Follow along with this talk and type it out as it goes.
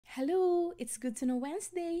Hello, it's Good to Know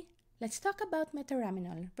Wednesday. Let's talk about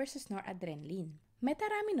metaraminol versus noradrenaline.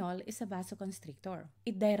 Metaraminol is a vasoconstrictor.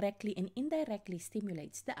 It directly and indirectly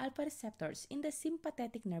stimulates the alpha receptors in the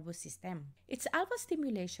sympathetic nervous system. Its alpha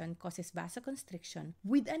stimulation causes vasoconstriction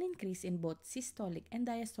with an increase in both systolic and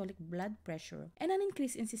diastolic blood pressure and an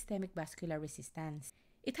increase in systemic vascular resistance.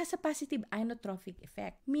 It has a positive inotropic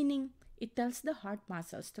effect, meaning it tells the heart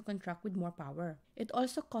muscles to contract with more power. It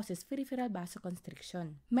also causes peripheral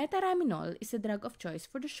vasoconstriction. Metaraminol is a drug of choice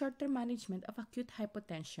for the short-term management of acute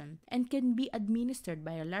hypotension and can be administered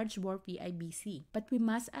by a large bore PIBC, but we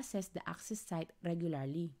must assess the access site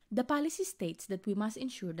regularly. The policy states that we must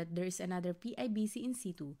ensure that there is another PIBC in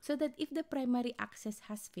situ so that if the primary access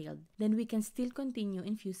has failed, then we can still continue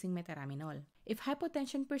infusing metaraminol. If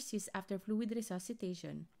hypotension persists after fluid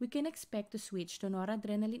resuscitation, we can expect to switch to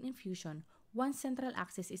noradrenaline infusion once central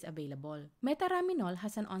access is available. Metaraminol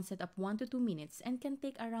has an onset of 1 to 2 minutes and can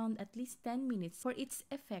take around at least 10 minutes for its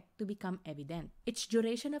effect to become evident. Its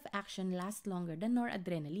duration of action lasts longer than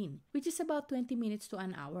noradrenaline, which is about 20 minutes to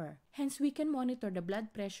an hour. Hence, we can monitor the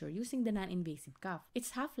blood pressure using the non-invasive cuff.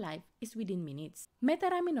 Its half-life is within minutes.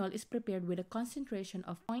 Metaraminol is prepared with a concentration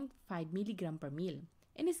of 0.5 mg per ml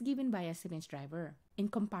and is given by a syringe driver. In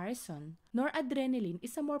comparison, noradrenaline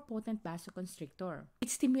is a more potent vasoconstrictor. It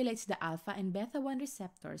stimulates the alpha and beta-1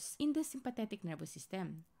 receptors in the sympathetic nervous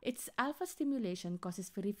system. Its alpha stimulation causes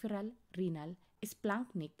peripheral, renal,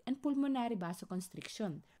 splanchnic, and pulmonary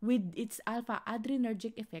vasoconstriction, with its alpha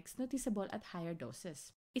adrenergic effects noticeable at higher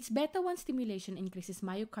doses. Its beta-1 stimulation increases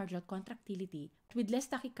myocardial contractility with less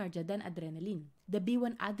tachycardia than adrenaline. The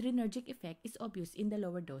B1 adrenergic effect is obvious in the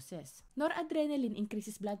lower doses. Noradrenaline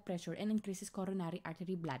increases blood pressure and increases coronary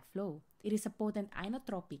artery blood flow. It is a potent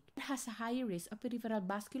inotropic and has a higher risk of peripheral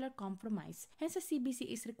vascular compromise, hence a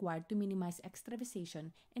CBC is required to minimize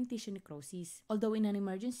extravasation and tissue necrosis. Although in an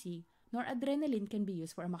emergency, noradrenaline can be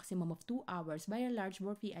used for a maximum of 2 hours by a large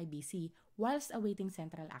bore PIBC whilst awaiting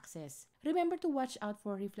central access. Remember to watch out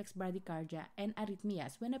for reflex bradycardia and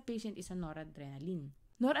arrhythmias when a patient is on noradrenaline.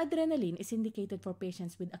 Noradrenaline is indicated for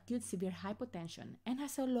patients with acute severe hypotension and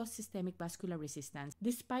has a low systemic vascular resistance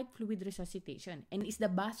despite fluid resuscitation and is the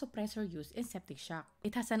vasopressor used in septic shock.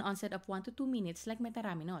 It has an onset of 1 to 2 minutes like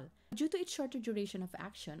metaraminol. Due to its shorter duration of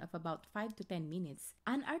action of about 5 to 10 minutes,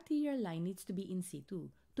 an arterial line needs to be in situ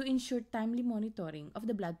to ensure timely monitoring of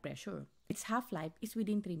the blood pressure. Its half-life is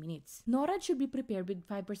within 3 minutes. NORAD should be prepared with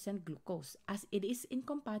 5% glucose as it is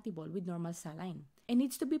incompatible with normal saline and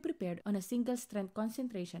needs to be prepared on a single-strength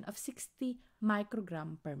concentration of 60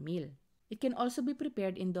 microgram per ml. It can also be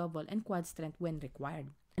prepared in double and quad strength when required.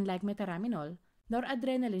 Unlike metaraminol,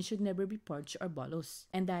 noradrenaline should never be purged or bolus.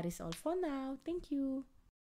 And that is all for now. Thank you!